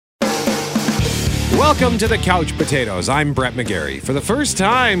Welcome to the Couch Potatoes. I'm Brett McGarry. For the first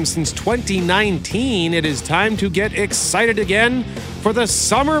time since 2019, it is time to get excited again for the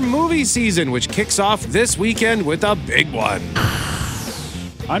summer movie season, which kicks off this weekend with a big one.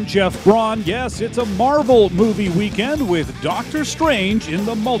 I'm Jeff Braun. Yes, it's a Marvel movie weekend with Doctor Strange in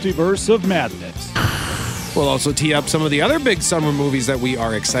the Multiverse of Madness. We'll also tee up some of the other big summer movies that we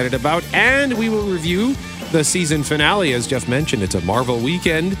are excited about, and we will review the season finale. As Jeff mentioned, it's a Marvel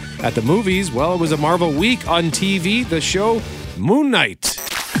weekend at the movies. Well, it was a Marvel week on TV, the show Moon Knight.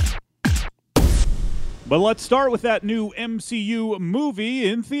 But let's start with that new MCU movie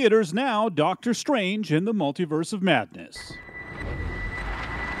in theaters now, Doctor Strange in the Multiverse of Madness.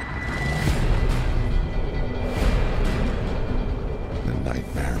 The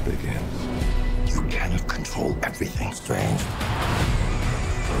nightmare begins. You cannot control everything, Strange.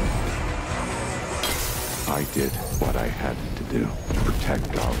 I did what I had to do to protect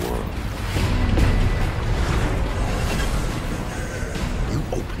our world. You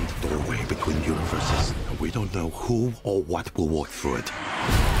opened the doorway between universes, and we don't know who or what will walk through it.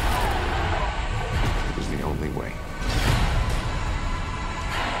 It was the only way.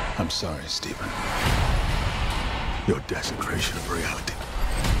 I'm sorry, Stephen. Your desecration of reality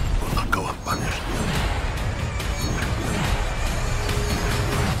will not go unpunished.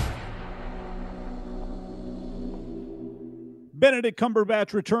 Benedict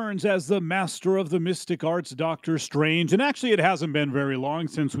Cumberbatch returns as the master of the mystic arts, Doctor Strange. And actually, it hasn't been very long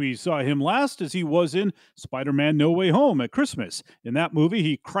since we saw him last, as he was in Spider-Man No Way Home at Christmas. In that movie,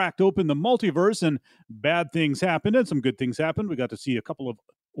 he cracked open the multiverse and bad things happened and some good things happened. We got to see a couple of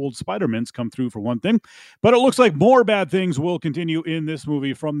old Spider-Mans come through for one thing. But it looks like more bad things will continue in this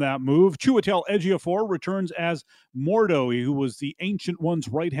movie from that move. Chiwetel Ejiofor returns as Mordo, who was the Ancient One's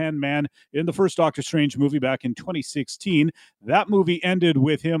right-hand man in the first Doctor Strange movie back in 2016. That movie ended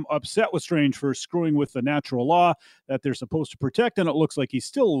with him upset with Strange for screwing with the natural law that they're supposed to protect, and it looks like he's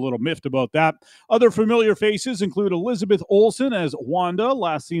still a little miffed about that. Other familiar faces include Elizabeth Olsen as Wanda,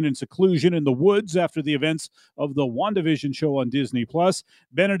 last seen in seclusion in the woods after the events of the WandaVision show on Disney+.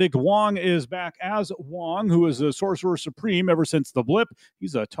 Benedict Wong is back as Wong, who is a Sorcerer Supreme ever since The Blip.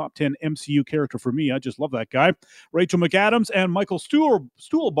 He's a top 10 MCU character for me. I just love that guy. Rachel McAdams and Michael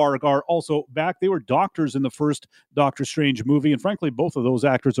Stuhlbarg are also back. They were doctors in the first Doctor Strange movie, and frankly, both of those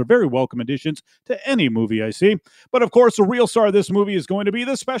actors are very welcome additions to any movie I see. But of course, the real star of this movie is going to be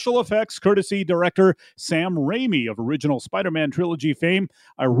the special effects courtesy director Sam Raimi of original Spider-Man trilogy fame.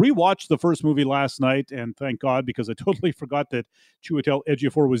 I rewatched the first movie last night, and thank God, because I totally forgot that Chiwetel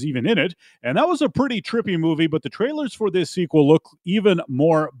Ejiofor was even in it. And that was a pretty trippy movie, but the trailers for this sequel look even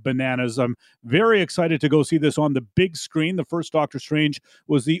more bananas. I'm very excited to go see this on the big screen. The first Doctor Strange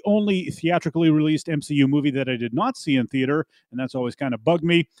was the only theatrically released MCU movie that I did not see in theater, and that's always kind of bugged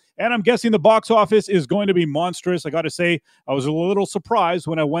me. And I'm guessing the box office is going to be monstrous. I got to say, I was a little surprised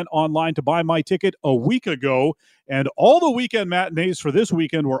when I went online to buy my ticket a week ago, and all the weekend matinees for this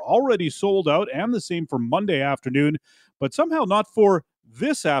weekend were already sold out, and the same for Monday afternoon, but somehow not for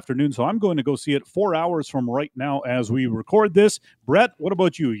this afternoon. So I'm going to go see it 4 hours from right now as we record this. Brett, what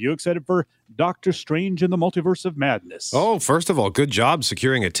about you? You excited for Doctor Strange in the Multiverse of Madness? Oh, first of all, good job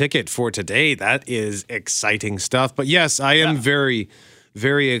securing a ticket for today. That is exciting stuff. But yes, I am very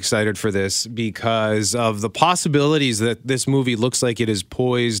excited for this because of the possibilities that this movie looks like it is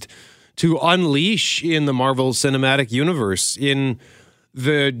poised to unleash in the Marvel Cinematic Universe. In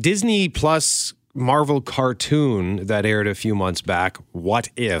the Disney Plus Marvel cartoon that aired a few months back, What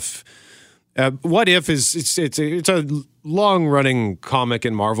If? What If is it's a long-running comic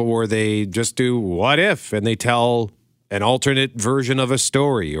in Marvel where they just do what if, and they tell an alternate version of a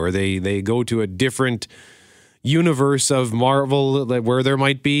story, or they go to a different universe of Marvel where there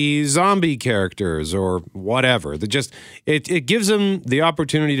might be zombie characters or whatever. It gives them the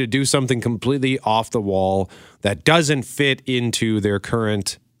opportunity to do something completely off the wall that doesn't fit into their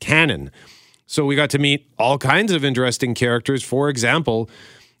current canon. So we got to meet all kinds of interesting characters. For example,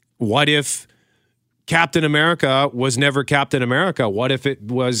 what if Captain America was never Captain America? What if it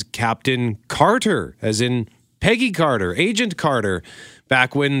was Captain Carter, as in Peggy Carter, Agent Carter,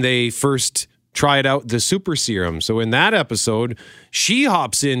 back when they first tried out the super serum? So in that episode, she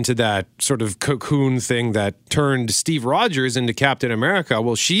hops into that sort of cocoon thing that turned Steve Rogers into Captain America.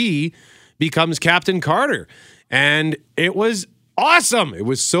 Well, she becomes Captain Carter. And it was awesome. It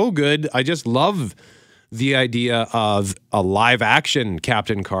was so good. I just love the idea of a live action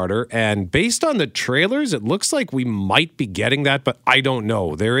Captain Carter. And based on the trailers, it looks like we might be getting that, but I don't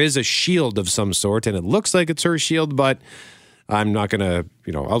know. There is a shield of some sort, and it looks like it's her shield, but I'm not going to,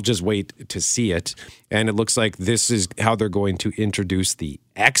 I'll just wait to see it. And it looks like this is how they're going to introduce the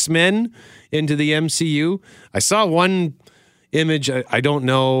X-Men into the MCU. I saw one image. I don't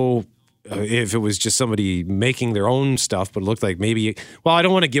know if it was just somebody making their own stuff, but it looked like maybe, well, I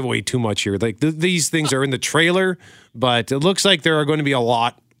don't want to give away too much here. Like these things are in the trailer, but it looks like there are going to be a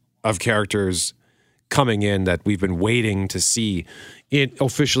lot of characters coming in that we've been waiting to see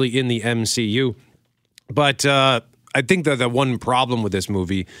officially in the MCU. But I think that the one problem with this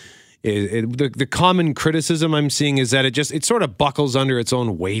movie is the common criticism I'm seeing is that it sort of buckles under its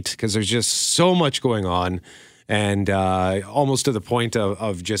own weight because there's just so much going on. And almost to the point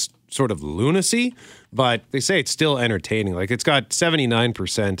of just sort of lunacy. But they say it's still entertaining. Like, it's got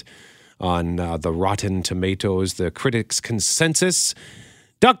 79% on the Rotten Tomatoes, the critics' consensus.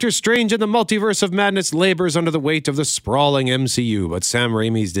 Doctor Strange and the Multiverse of Madness labors under the weight of the sprawling MCU, but Sam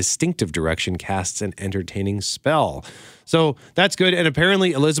Raimi's distinctive direction casts an entertaining spell. So that's good. And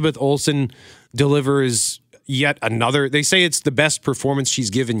apparently Elizabeth Olsen delivers yet another. They say it's the best performance she's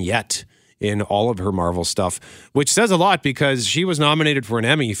given yet in all of her Marvel stuff, which says a lot because she was nominated for an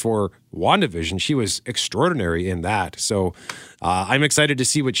Emmy for WandaVision. She was extraordinary in that. So I'm excited to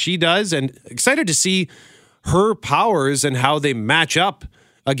see what she does and excited to see her powers and how they match up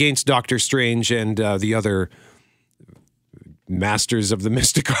against Doctor Strange and the other masters of the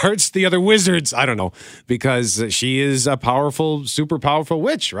mystic arts, the other wizards. I don't know, because she is a powerful, super powerful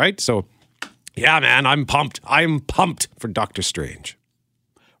witch, right? So yeah, man, I'm pumped. I'm pumped for Doctor Strange.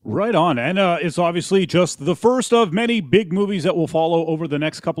 Right on. And it's obviously just the first of many big movies that will follow over the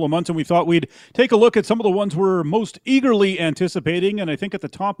next couple of months. And we thought we'd take a look at some of the ones we're most eagerly anticipating. And I think at the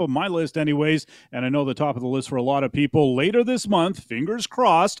top of my list anyways, and I know the top of the list for a lot of people, later this month, fingers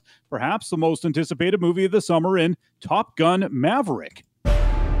crossed, perhaps the most anticipated movie of the summer in Top Gun Maverick.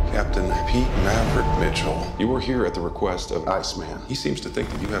 Captain Pete Maverick Mitchell, you were here at the request of Iceman. He seems to think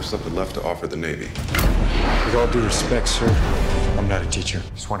that you have something left to offer the Navy. With all due respect, sir, I'm not a teacher.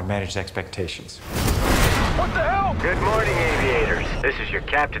 Just want to manage expectations. What the hell? Good morning, aviators. This is your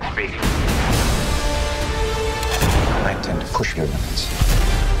captain speaking. I intend to push your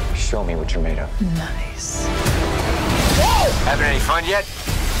limits. Show me what you're made of. Nice. Having any fun yet?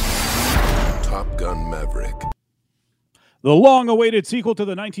 Top Gun Maverick. The long-awaited sequel to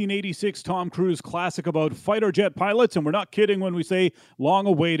the 1986 Tom Cruise classic about fighter jet pilots, and we're not kidding when we say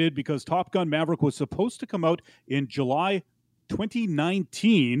long-awaited because Top Gun Maverick was supposed to come out in July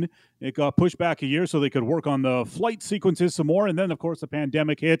 2019. It got pushed back a year so they could work on the flight sequences some more, and then, of course, the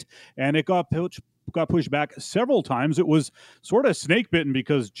pandemic hit, and it got pushed back several times. It was sort of snake-bitten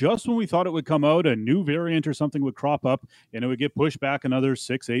because just when we thought it would come out, a new variant or something would crop up, and it would get pushed back another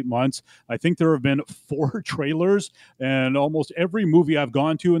 6-8 months. I think there have been 4 trailers, and almost every movie I've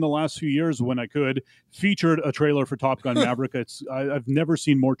gone to in the last few years when I could featured a trailer for Top Gun Maverick. I've never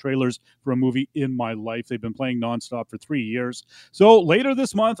seen more trailers for a movie in my life. They've been playing nonstop for 3 years. So later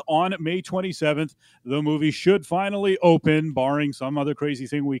this month, on May 27th, the movie should finally open, barring some other crazy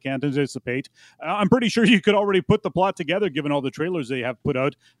thing we can't anticipate. I'm pretty sure you could already put the plot together given all the trailers they have put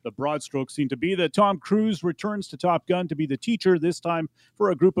out. The broad strokes seem to be that Tom Cruise returns to Top Gun to be the teacher, this time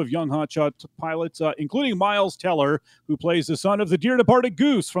for a group of young hotshot pilots, including Miles Teller, who plays the son of the dear departed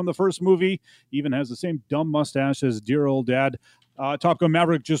Goose from the first movie. Even has the same dumb mustache as dear old dad. Top Gun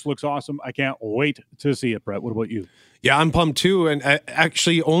Maverick just looks awesome. I can't wait to see it, Brett. What about you? Yeah, I'm pumped too. And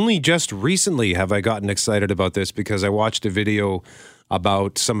actually, only just recently have I gotten excited about this because I watched a video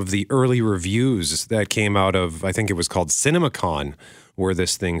about some of the early reviews that came out of, I think it was called CinemaCon, where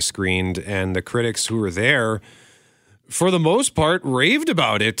this thing screened. And the critics who were there, for the most part, raved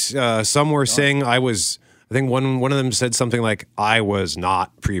about it. Some were saying I think one of them said something like, I was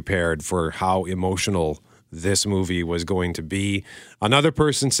not prepared for how emotional this movie was going to be. Another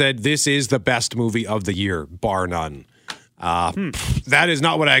person said, this is the best movie of the year, bar none. That is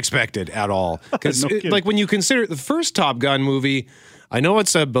not what I expected at all. Because like when you consider the first Top Gun movie, I know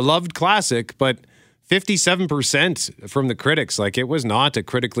it's a beloved classic, but 57% from the critics, like it was not a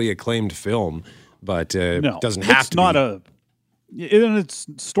critically acclaimed film, but it doesn't have to be. And it's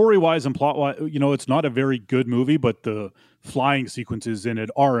story-wise and plot-wise, it's not a very good movie, but the flying sequences in it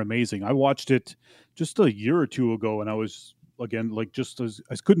are amazing. I watched it just a year or two ago, and I was, again, like,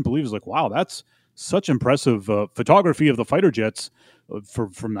 I couldn't believe it. Was like, wow, that's such impressive photography of the fighter jets from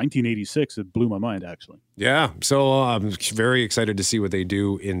 1986. It blew my mind, actually. Yeah, so I'm very excited to see what they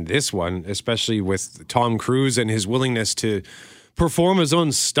do in this one, especially with Tom Cruise and his willingness to perform his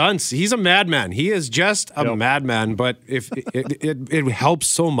own stunts. He's a madman. He is just a madman, but if it helps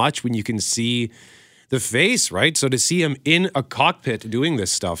so much when you can see the face, right? So to see him in a cockpit doing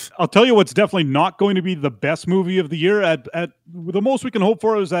this stuff. I'll tell you what's definitely not going to be the best movie of the year. At the most we can hope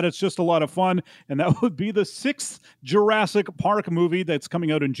for is that it's just a lot of fun, and that would be the 6th Jurassic Park movie that's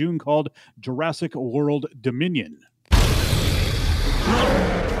coming out in June called Jurassic World Dominion.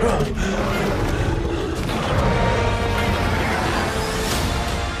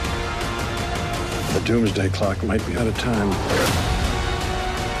 The doomsday clock might be out of time.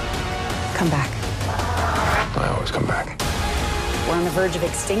 Come back. I always come back. We're on the verge of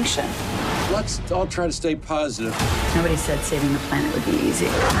extinction. Let's all try to stay positive. Nobody said saving the planet would be easy.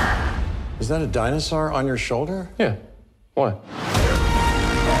 Is that a dinosaur on your shoulder? Yeah. Why?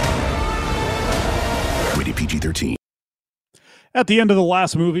 Rated PG-13. At the end of the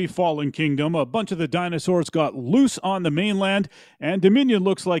last movie, Fallen Kingdom, a bunch of the dinosaurs got loose on the mainland, and Dominion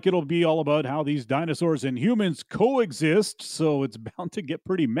looks like it'll be all about how these dinosaurs and humans coexist, so it's bound to get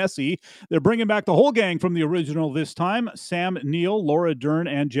pretty messy. They're bringing back the whole gang from the original this time, Sam Neill, Laura Dern,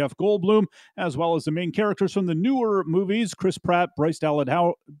 and Jeff Goldblum, as well as the main characters from the newer movies, Chris Pratt, Bryce Dallas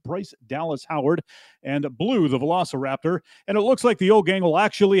Howard, and Blue, the Velociraptor. And it looks like the old gang will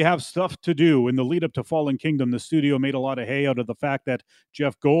actually have stuff to do. In the lead up to Fallen Kingdom, the studio made a lot of hay out of the fact that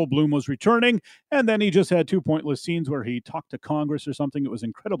Jeff Goldblum was returning, and then he just had 2 pointless scenes where he talked to Congress or something. It was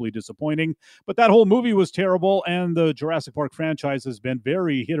incredibly disappointing. But that whole movie was terrible, and the Jurassic Park franchise has been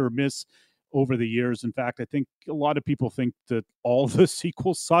very hit or miss over the years. In fact, I think a lot of people think that all the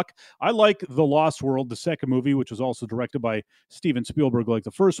sequels suck. I like The Lost World, the second movie, which was also directed by Steven Spielberg, like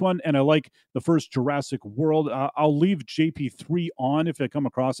the first one, and I like the first Jurassic World. I'll leave JP3 on if I come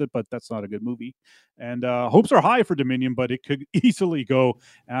across it, but that's not a good movie. And hopes are high for Dominion, but it could easily go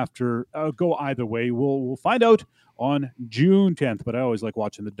either way. We'll find out on June 10th, but I always like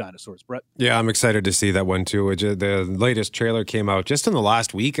watching the dinosaurs, Brett. Yeah, I'm excited to see that one too. The latest trailer came out just in the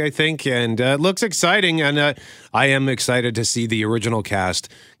last week, I think, and it looks exciting, and I am excited to see the original cast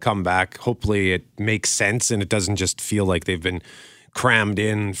come back. Hopefully it makes sense and it doesn't just feel like they've been crammed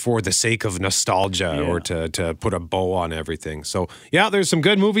in for the sake of nostalgia or to put a bow on everything. So yeah, there's some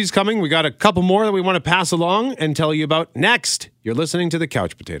good movies coming. We got a couple more that we want to pass along and tell you about next. You're listening to The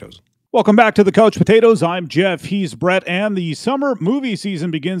Couch Potatoes. Welcome back to the Couch Potatoes. I'm Jeff. He's Brett. And the summer movie season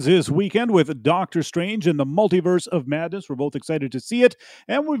begins this weekend with Doctor Strange and the Multiverse of Madness. We're both excited to see it.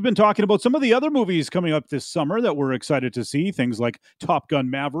 And we've been talking about some of the other movies coming up this summer that we're excited to see. Things like Top Gun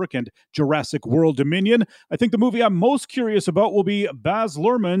Maverick and Jurassic World Dominion. I think the movie I'm most curious about will be Baz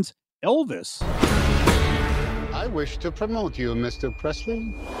Luhrmann's Elvis. I wish to promote you, Mr.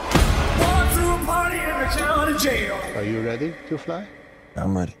 Presley. Are you ready to fly?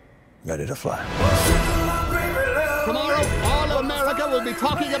 I'm ready. Ready to fly. Tomorrow, all of America will be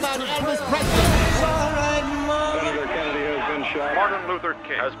talking about Elvis Presley. Senator Kennedy has been shot. Martin Luther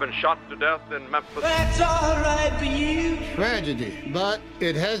King has been shot to death in Memphis. That's all right for you. Tragedy, but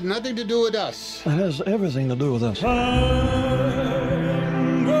it has nothing to do with us. It has everything to do with us. I'm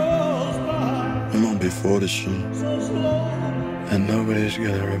on before the shoot, and nobody's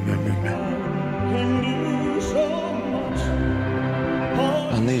gonna remember me.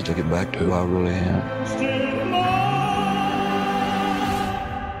 I need to get back to who I really am.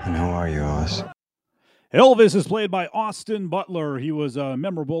 And who are you, Oz? Elvis is played by Austin Butler. He was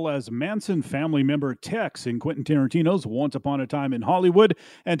memorable as Manson family member Tex in Quentin Tarantino's Once Upon a Time in Hollywood.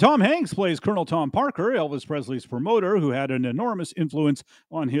 And Tom Hanks plays Colonel Tom Parker, Elvis Presley's promoter, who had an enormous influence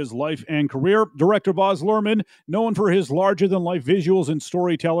on his life and career. Director Baz Luhrmann, known for his larger-than-life visuals and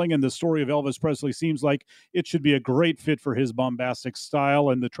storytelling, and the story of Elvis Presley seems like it should be a great fit for his bombastic style,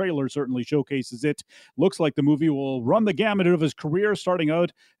 and the trailer certainly showcases it. Looks like the movie will run the gamut of his career, starting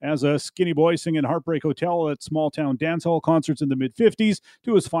out as a skinny boy singing Heartbreak Hotel at small-town dance hall concerts in the mid-50s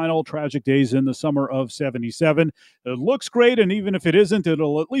to his final tragic days in the summer of 77. It looks great, and even if it isn't,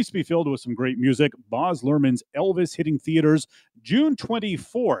 it'll at least be filled with some great music. Baz Luhrmann's Elvis hitting theaters June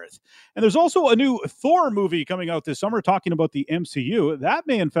 24th. And there's also a new Thor movie coming out this summer talking about the MCU. That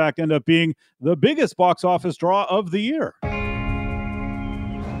may, in fact, end up being the biggest box office draw of the year.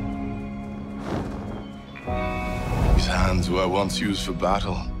 These hands were once used for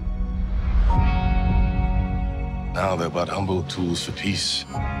battle. Now they're but humble tools for peace.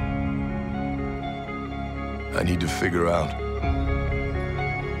 I need to figure out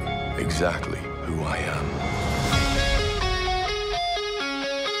exactly who I am.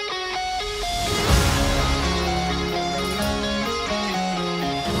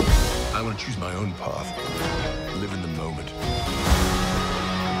 I want to choose my own path. Live in the moment.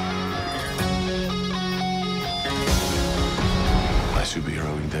 My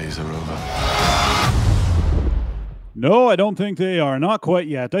superheroing days are over. No, I don't think they are. Not quite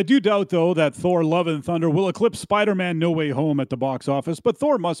yet. I do doubt, though, that Thor Love and Thunder will eclipse Spider-Man No Way Home at the box office, but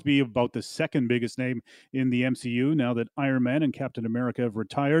Thor must be about the second biggest name in the MCU now that Iron Man and Captain America have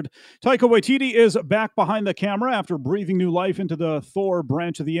retired. Taika Waititi is back behind the camera after breathing new life into the Thor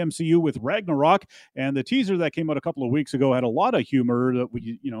branch of the MCU with Ragnarok, and the teaser that came out a couple of weeks ago had a lot of humor that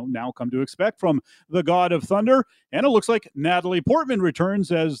we, now come to expect from the God of Thunder, and it looks like Natalie Portman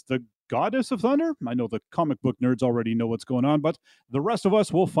returns as the Goddess of Thunder? I know the comic book nerds already know what's going on, but the rest of us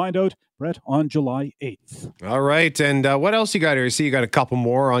will find out, Brett, on July 8th. All right. And what else you got here? I see you got a couple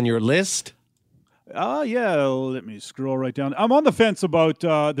more on your list. Yeah, let me scroll right down. I'm on the fence about,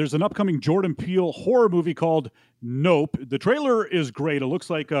 there's an upcoming Jordan Peele horror movie called Nope. The trailer is great. It looks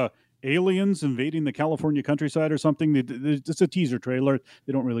like aliens invading the California countryside or something. It's a teaser trailer.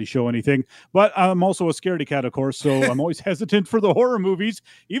 They don't really show anything. But I'm also a scaredy cat, of course, so I'm always hesitant for the horror movies,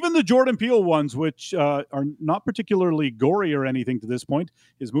 even the Jordan Peele ones, which are not particularly gory or anything to this point.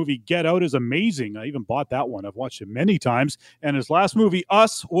 His movie Get Out is amazing. I even bought that one. I've watched it many times. And his last movie,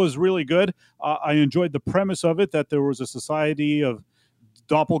 Us, was really good. I enjoyed the premise of it, that there was a society of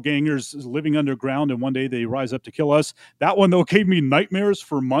doppelgangers living underground, and one day they rise up to kill us. That one, though, gave me nightmares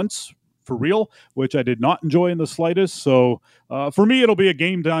for months, for real, which I did not enjoy in the slightest. So for me, it'll be a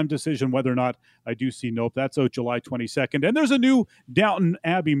game time decision whether or not I do see Nope. That's out July 22nd. And there's a new Downton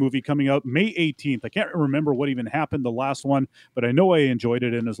Abbey movie coming out May 18th. I can't remember what even happened the last one, but I know I enjoyed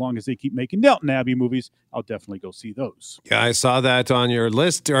it. And as long as they keep making Downton Abbey movies, I'll definitely go see those. Yeah, I saw that on your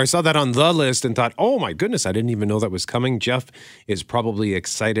list, or I saw that on the list and thought, oh my goodness, I didn't even know that was coming. Jeff is probably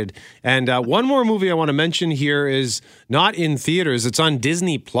excited. And one more movie I want to mention here is not in theaters. It's on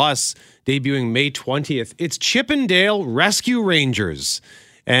Disney Plus, debuting May 20th. It's Chip and Dale Rescue Rangers.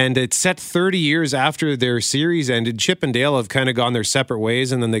 And it's set 30 years after their series ended. Chip and Dale have kind of gone their separate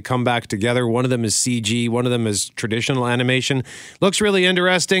ways, and then they come back together. One of them is CG. One of them is traditional animation. Looks really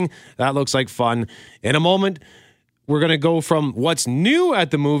interesting. That looks like fun. In a moment, we're going to go from what's new at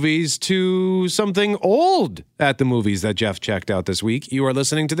the movies to something old at the movies that Jeff checked out this week. You are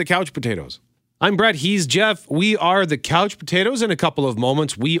listening to The Couch Potatoes. I'm Brett. He's Jeff. We are the Couch Potatoes. In a couple of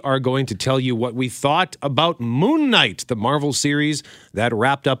moments, we are going to tell you what we thought about Moon Knight, the Marvel series that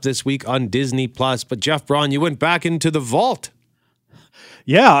wrapped up this week on Disney+. But Jeff Braun, you went back into the vault.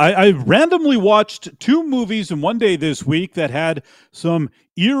 Yeah, I randomly watched two movies in one day this week that had some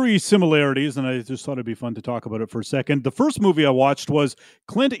eerie similarities, and I just thought it'd be fun to talk about it for a second. The first movie I watched was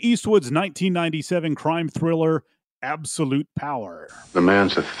Clint Eastwood's 1997 crime thriller, Absolute Power. The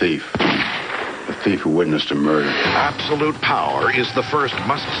man's a thief. A thief who witnessed a murder. Absolute Power is the first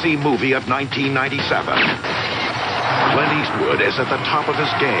must-see movie of 1997. Clint Eastwood is at the top of his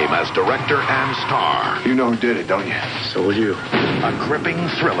game as director and star. You know who did it, don't you? So would you. A gripping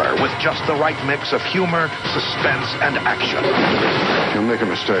thriller with just the right mix of humor, suspense, and action. He'll make a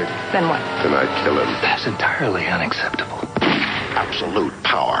mistake. Then what? Then I kill him. That's entirely unacceptable. Absolute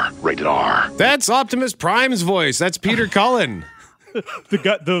Power. Rated R. That's Optimus Prime's voice. That's Peter Cullen.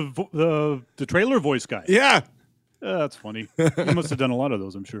 The trailer voice guy. Yeah. That's funny. You must have done a lot of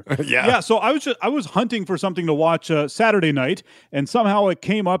those, I'm sure. Yeah. So I was hunting for something to watch Saturday night, and somehow it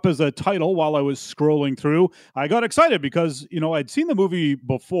came up as a title while I was scrolling through. I got excited because, I'd seen the movie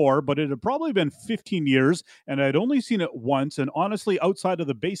before, but it had probably been 15 years, and I'd only seen it once. And honestly, outside of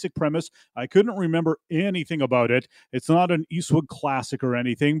the basic premise, I couldn't remember anything about it. It's not an Eastwood classic or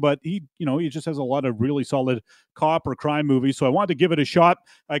anything, but he just has a lot of really solid cop or crime movies. So I wanted to give it a shot.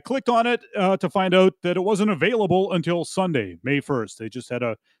 I clicked on it to find out that it wasn't available until Sunday, May 1st. They just had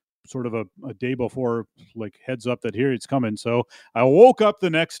a sort of a day before, like, heads up that here it's coming. So I woke up the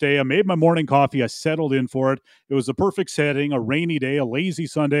next day. I made my morning coffee. I settled in for it. It was the perfect setting, a rainy day, a lazy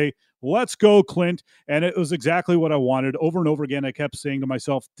Sunday. Let's go, Clint. And it was exactly what I wanted. Over and over again, I kept saying to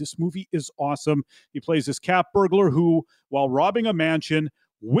myself, this movie is awesome. He plays this cat burglar who, while robbing a mansion,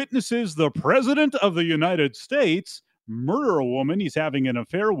 witnesses the President of the United States murder a woman he's having an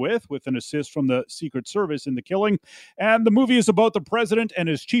affair with an assist from the Secret Service in the killing. And the movie is about the president and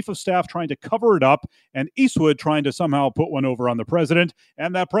his chief of staff trying to cover it up, and Eastwood trying to somehow put one over on the president.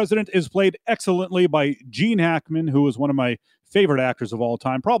 And that president is played excellently by Gene Hackman, who is one of my favorite actors of all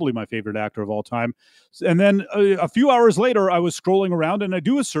time, probably my favorite actor of all time. And then a few hours later, I was scrolling around and I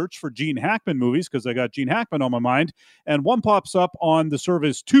do a search for Gene Hackman movies because I got Gene Hackman on my mind. And one pops up on the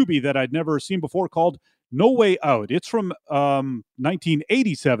service Tubi that I'd never seen before called No Way Out. It's from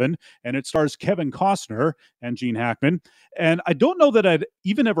 1987, and it stars Kevin Costner and Gene Hackman. And I don't know that I'd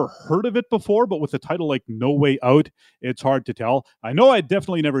even ever heard of it before, but with a title like No Way Out, it's hard to tell. I know I'd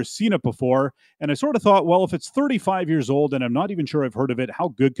definitely never seen it before, and I sort of thought, well, if it's 35 years old and I'm not even sure I've heard of it, how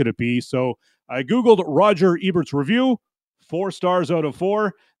good could it be? So I Googled Roger Ebert's review, 4 stars out of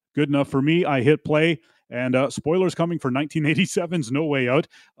 4. Good enough for me. I hit play, and spoilers coming for 1987's No Way Out.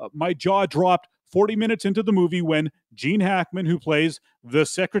 My jaw dropped 40 minutes into the movie when Gene Hackman, who plays the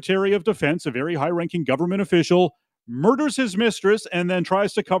Secretary of Defense, a very high-ranking government official, murders his mistress and then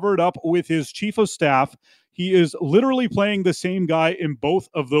tries to cover it up with his chief of staff. He is literally playing the same guy in both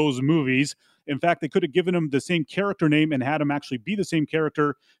of those movies. In fact, they could have given him the same character name and had him actually be the same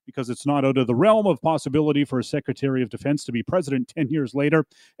character, because it's not out of the realm of possibility for a Secretary of Defense to be president 10 years later.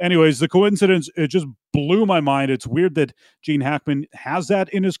 Anyways, the coincidence, it just blew my mind. It's weird that Gene Hackman has that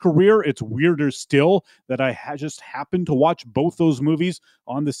in his career. It's weirder still that I just happened to watch both those movies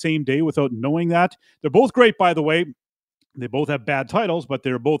on the same day without knowing that. They're both great, by the way. They both have bad titles, but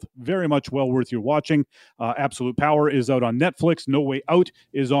they're both very much well worth your watching. Absolute Power is out on Netflix. No Way Out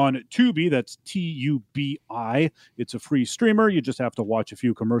is on Tubi. That's Tubi. It's a free streamer. You just have to watch a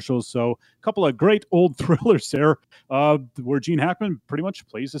few commercials. So a couple of great old thrillers there where Gene Hackman pretty much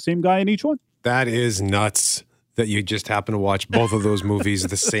plays the same guy in each one. That is nuts that you just happen to watch both of those movies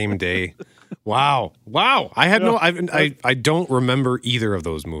the same day. Wow. I had I don't remember either of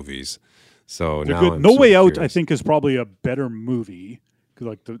those movies. So they're now good. I'm No so Way Out, curious. I think, is probably a better movie,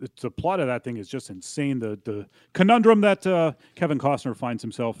 because the plot of that thing is just insane. The conundrum that Kevin Costner finds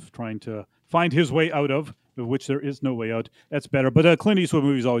himself trying to find his way out of which there is no way out, that's better. But a Clint Eastwood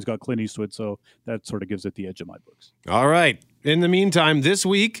movie's always got Clint Eastwood, so that sort of gives it the edge in my books. All right. In the meantime, this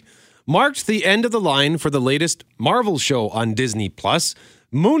week marked the end of the line for the latest Marvel show on Disney Plus,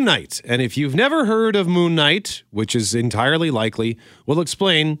 Moon Knight. And if you've never heard of Moon Knight, which is entirely likely, we'll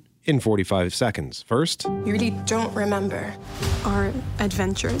explain in 45 seconds. First, You really don't remember our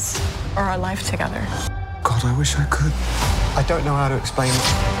adventures or our life together. God, I wish I could. I don't know how to explain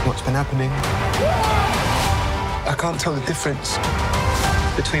what's been happening. I can't tell the difference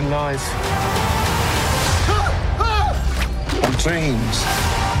between lies and dreams.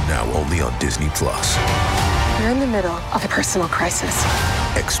 Now only on Disney Plus. We're in the middle of a personal crisis.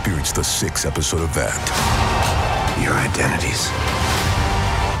 Experience the 6-episode event. Your identities.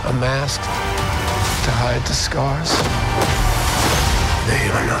 A mask to hide the scars. They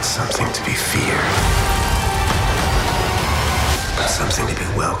are not something to be feared, but something to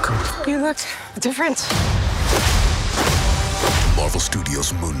be welcomed. You looked different. Marvel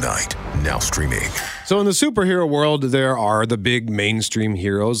Studios' Moon Knight, now streaming. so in the superhero world, there are the big mainstream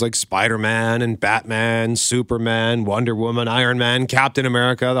heroes like Spider-Man and Batman, Superman, Wonder Woman, Iron Man, Captain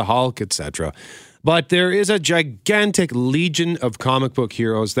America, the Hulk, etc. But there is a gigantic legion of comic book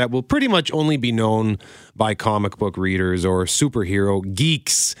heroes that will pretty much only be known by comic book readers or superhero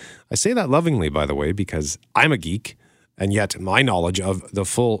geeks. I say that lovingly, by the way, because I'm a geek, and yet my knowledge of the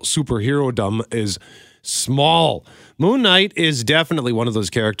full superhero-dom is small. Moon Knight is definitely one of those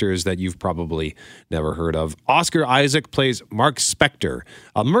characters that you've probably never heard of. Oscar Isaac plays Mark Spector,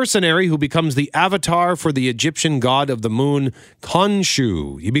 a mercenary who becomes the avatar for the Egyptian god of the moon,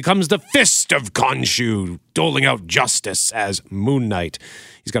 Khonshu. He becomes the Fist of Khonshu, doling out justice as Moon Knight.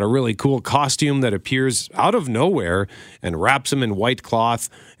 He's got a really cool costume that appears out of nowhere and wraps him in white cloth,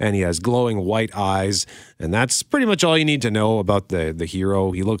 and he has glowing white eyes. And that's pretty much all you need to know about the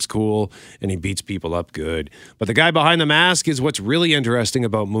hero. He looks cool, and he beats people up good. But the guy behind the mask is what's really interesting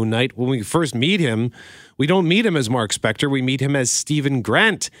about Moon Knight. When we first meet him, we don't meet him as Mark Spector. We meet him as Stephen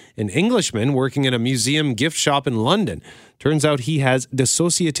Grant, an Englishman working in a museum gift shop in London. Turns out he has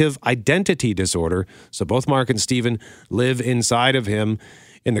dissociative identity disorder, so both Mark and Stephen live inside of him.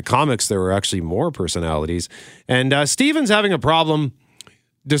 In the comics, there were actually more personalities. And Stephen's having a problem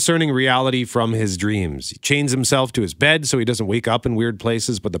discerning reality from his dreams. He chains himself to his bed so he doesn't wake up in weird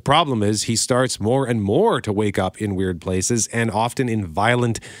places. But the problem is he starts more and more to wake up in weird places, and often in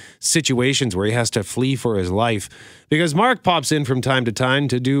violent situations where he has to flee for his life. Because Mark pops in from time to time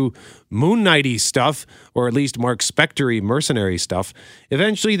to do Moon Knight-y stuff, or at least Mark Spector-y mercenary stuff.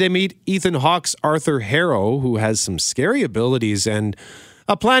 Eventually they meet Ethan Hawke's Arthur Harrow, who has some scary abilities and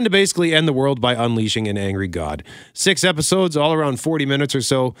a plan to basically end the world by unleashing an angry god. 6 episodes, all around 40 minutes or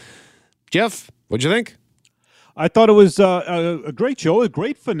so. Jeff, what'd you think? I thought it was a great show, a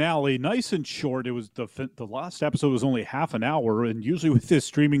great finale, nice and short. It was the last episode was only half an hour, and usually with this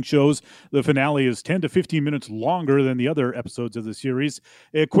streaming shows, the finale is 10 to 15 minutes longer than the other episodes of the series.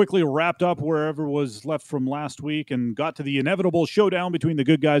 It quickly wrapped up wherever was left from last week and got to the inevitable showdown between the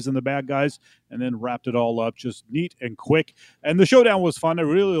good guys and the bad guys, and then wrapped it all up just neat and quick. And the showdown was fun. I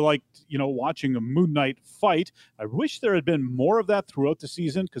really liked, watching a Moon Knight fight. I wish there had been more of that throughout the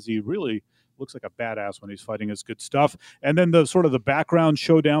season because he really looks like a badass when he's fighting. His good stuff. And then the sort of the background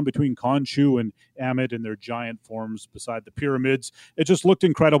showdown between Khonshu and Amit in their giant forms beside the pyramids. It just looked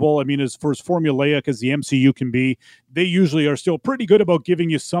incredible. I mean, as formulaic as the MCU can be, they usually are still pretty good about giving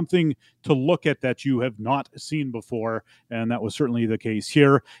you something to look at that you have not seen before. And that was certainly the case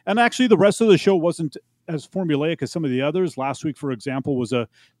here. And actually, the rest of the show wasn't as formulaic as some of the others. Last week, for example, was a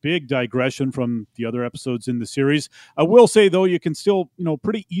big digression from the other episodes in the series. I will say, though, you can still,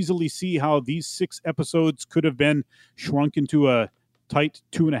 pretty easily see how these 6 episodes could have been shrunk into a tight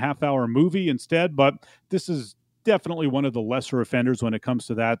 2.5-hour movie instead. But this is definitely one of the lesser offenders when it comes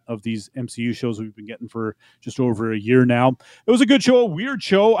to that of these MCU shows we've been getting for just over a year now. It was a good show, a weird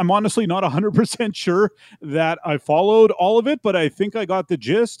show. I'm honestly not 100% sure that I followed all of it, but I think I got the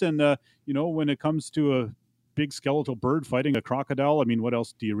gist. And, when it comes to a big skeletal bird fighting a crocodile, I mean, what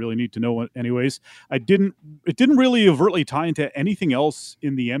else do you really need to know anyways? It didn't really overtly tie into anything else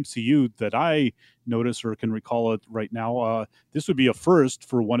in the MCU that I notice or can recall it right now. This would be a first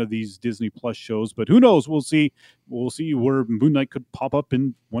for one of these Disney Plus shows, but who knows? We'll see where Moon Knight could pop up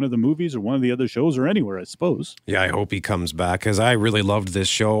in one of the movies or one of the other shows or anywhere, I suppose. Yeah, I hope he comes back because I really loved this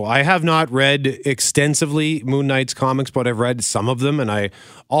show. I have not read extensively Moon Knight's comics, but I've read some of them and I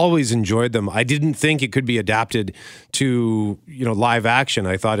always enjoyed them. I didn't think it could be adapted to, live action.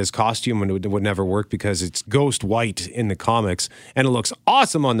 I thought his costume would never work because it's ghost white in the comics and it looks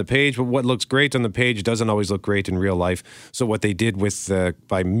awesome on the page, but what looks great on the page doesn't always look great in real life. So what they did with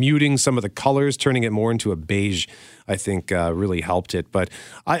by muting some of the colors, turning it more into a beige, I think really helped it. But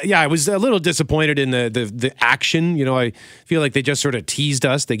I was a little disappointed in the action. I feel like they just sort of teased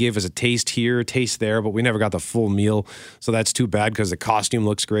us. They gave us a taste here, a taste there, but we never got the full meal. So that's too bad because the costume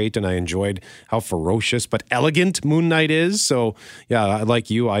looks great and I enjoyed how ferocious but elegant Moon Knight is. So yeah, like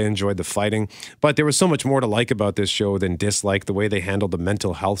you, I enjoyed the fighting. But there was so much more to like about this show than dislike. The way they handled the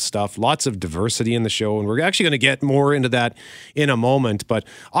mental health stuff, lots of diversity in the show, and we're actually going to get more into that in a moment. But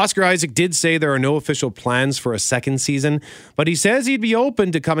Oscar Isaac did say there are no official plans for a second season, but he says he'd be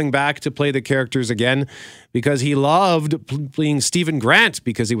open to coming back to play the characters again because he loved playing Stephen Grant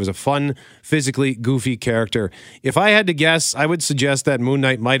because he was a fun, physically goofy character. If I had to guess, I would suggest that Moon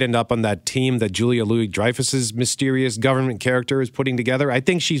Knight might end up on that team that Julia Louis-Dreyfus's mysterious government character is putting together. I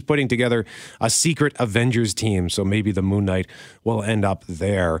think she's putting together a secret Avengers team, so maybe the Moon Knight will end up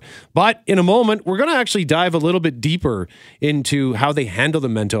there. But in a moment, we're going to actually dive a little bit deeper into how they handle the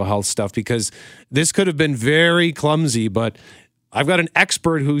mental health stuff because this could have been very clumsy, but I've got an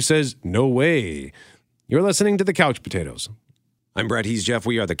expert who says, no way. You're listening to The Couch Potatoes. I'm Brett, he's Jeff,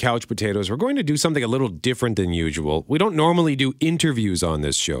 we are The Couch Potatoes. We're going to do something a little different than usual. We don't normally do interviews on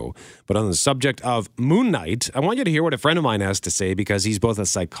this show, but on the subject of Moon Knight, I want you to hear what a friend of mine has to say because he's both a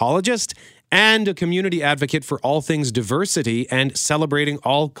psychologist and a community advocate for all things diversity and celebrating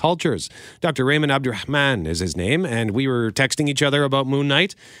all cultures. Dr. Rehman Abdulrehman is his name, and we were texting each other about Moon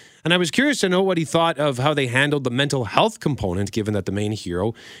Knight. And I was curious to know what he thought of how they handled the mental health component, given that the main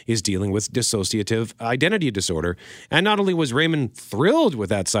hero is dealing with dissociative identity disorder. And not only was Raymond thrilled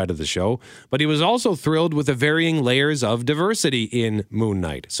with that side of the show, but he was also thrilled with the varying layers of diversity in Moon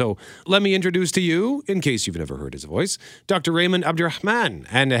Knight. So let me introduce to you, in case you've never heard his voice, Dr. Rehman Abdulrehman.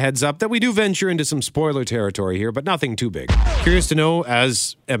 And a heads up that we do venture into some spoiler territory here, but nothing too big. Curious to know,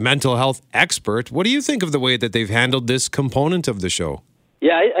 as a mental health expert, what do you think of the way that they've handled this component of the show?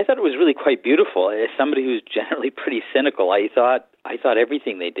 Yeah, I thought it was really quite beautiful. As somebody who's generally pretty cynical, I thought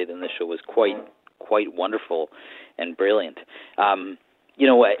everything they did in the show was quite wonderful and brilliant.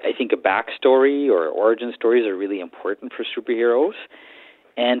 I think a backstory or origin stories are really important for superheroes,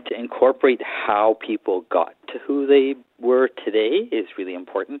 and to incorporate how people got to who they were today is really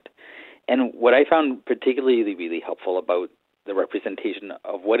important. And what I found particularly really helpful about the representation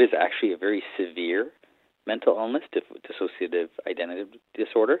of what is actually a very severe mental illness, dissociative identity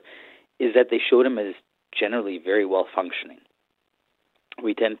disorder, is that they showed him as generally very well functioning.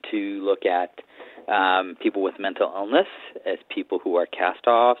 We tend to look at people with mental illness as people who are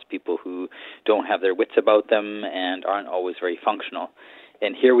cast-offs, people who don't have their wits about them and aren't always very functional.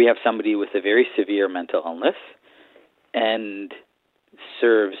 And here we have somebody with a very severe mental illness and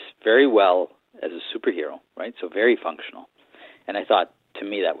serves very well as a superhero, right? So very functional. And I thought, to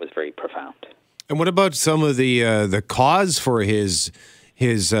me, that was very profound. And what about some of the cause for his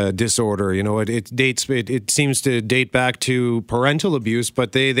disorder? You know, it seems to date back to parental abuse,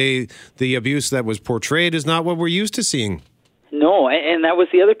 but the abuse that was portrayed is not what we're used to seeing. No, and that was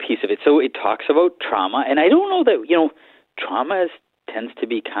the other piece of it. So it talks about trauma, and I don't know that, you know, trauma tends to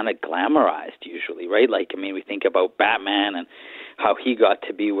be kind of glamorized usually, right? Like, I mean, we think about Batman and how he got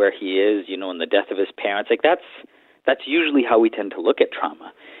to be where he is, you know, and the death of his parents. Like, that's usually how we tend to look at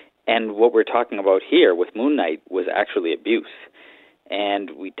trauma. And what we're talking about here with Moon Knight was actually abuse.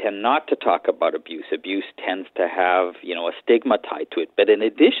 And we tend not to talk about abuse. Abuse tends to have, you know, a stigma tied to it. But in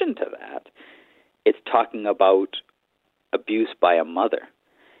addition to that, it's talking about abuse by a mother.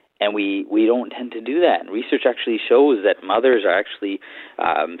 And we don't tend to do that. And research actually shows that mothers are actually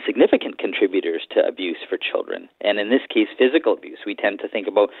significant contributors to abuse for children. And in this case, physical abuse. We tend to think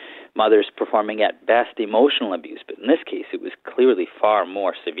about mothers performing at best emotional abuse. But in this case, it was clearly far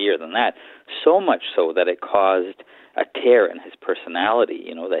more severe than that. So much so that it caused a tear in his personality,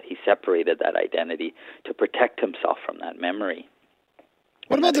 you know, that he separated that identity to protect himself from that memory.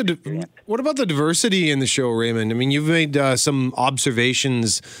 What about the diversity in the show, Rehman? I mean, you've made some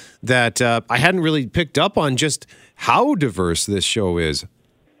observations that I hadn't really picked up on, just how diverse this show is.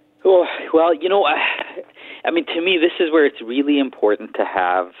 Oh, well, you know, I mean, to me, this is where it's really important to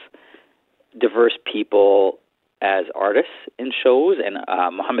have diverse people as artists in shows. And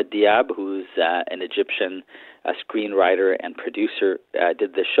Mohamed Diab, who's an Egyptian screenwriter and producer,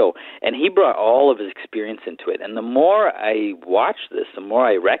 did this show. And he brought all of his experience into it. And the more I watched this, the more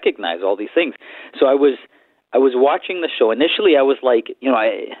I recognized all these things. So I was watching the show. Initially, I was like,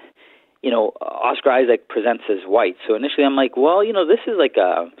 Oscar Isaac presents as white. So initially, I'm like, well, you know, this is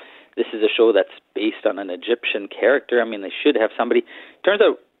a show that's based on an Egyptian character. I mean, they should have somebody. Turns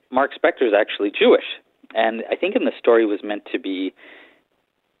out Mark Spector is actually Jewish. And I think in the story was meant to be,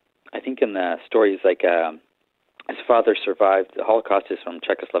 it's like his father survived the Holocaust, is from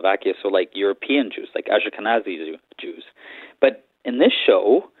Czechoslovakia, so like European Jews, like Ashkenazi Jews. But in this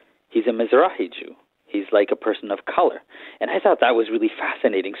show, he's a Mizrahi Jew. He's like a person of color. And I thought that was really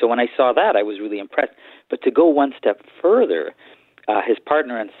fascinating. So when I saw that, I was really impressed. But to go one step further, his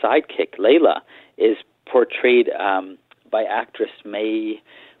partner and sidekick, Layla, is portrayed by actress May,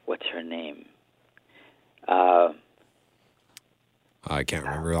 what's her name? I can't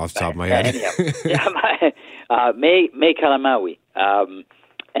remember off the top of my head. May Kalamawi.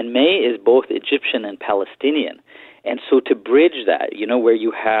 And May is both Egyptian and Palestinian. And so to bridge that, you know, where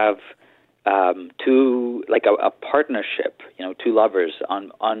you have two, like a partnership, you know, two lovers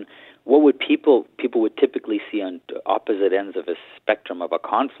on what would people would typically see on opposite ends of a spectrum of a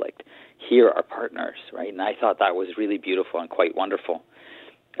conflict. Here are partners, right? And I thought that was really beautiful and quite wonderful.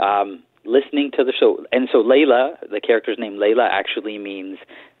 Listening to the show, and so Layla, the character's name Layla, actually means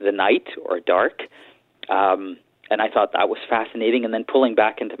the night or dark, and I thought that was fascinating. And then pulling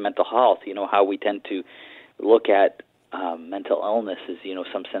back into mental health, you know, how we tend to look at mental illness as, you know,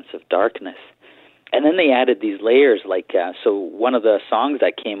 some sense of darkness. And then they added these layers, like, so one of the songs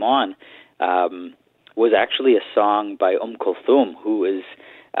that came on was actually a song by Kulthum, who is,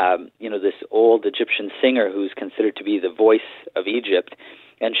 you know, this old Egyptian singer who's considered to be the voice of Egypt.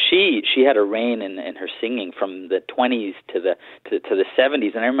 And she had a reign in her singing from the 20s to the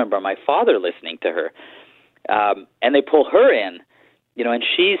 70s. And I remember my father listening to her. And they pull her in, you know, and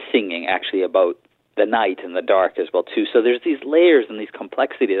she's singing actually about the night and the dark as well, too. So there's these layers and these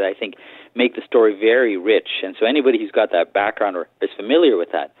complexities that I think make the story very rich. And so anybody who's got that background or is familiar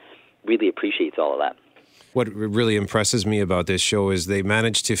with that really appreciates all of that. What really impresses me about this show is they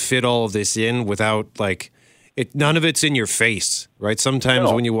managed to fit all of this in without, like, none of it's in your face, right?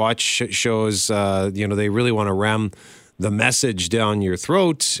 Sometimes when you watch shows, you know, they really want to ram the message down your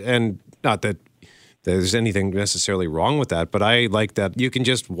throat, and not that there's anything necessarily wrong with that, but I like that you can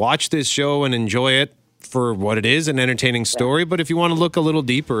just watch this show and enjoy it for what it is, an entertaining story. But if you want to look a little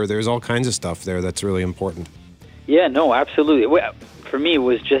deeper, there's all kinds of stuff there that's really important. Yeah, no, absolutely. Well, for me, it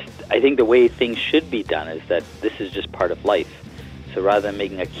was just, I think the way things should be done is that this is just part of life. So rather than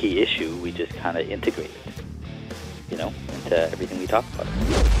making a key issue, we just kind of integrate it, you know, into everything we talk about.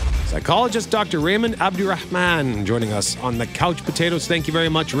 Psychologist Dr. Rehman Abdulrehman joining us on the Couch Potatoes. Thank you very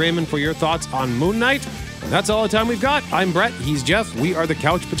much, Rehman, for your thoughts on Moon Knight. And that's all the time we've got. I'm Brett. He's Jeff. We are the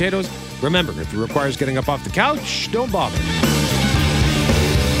Couch Potatoes. Remember, if it requires getting up off the couch, don't bother.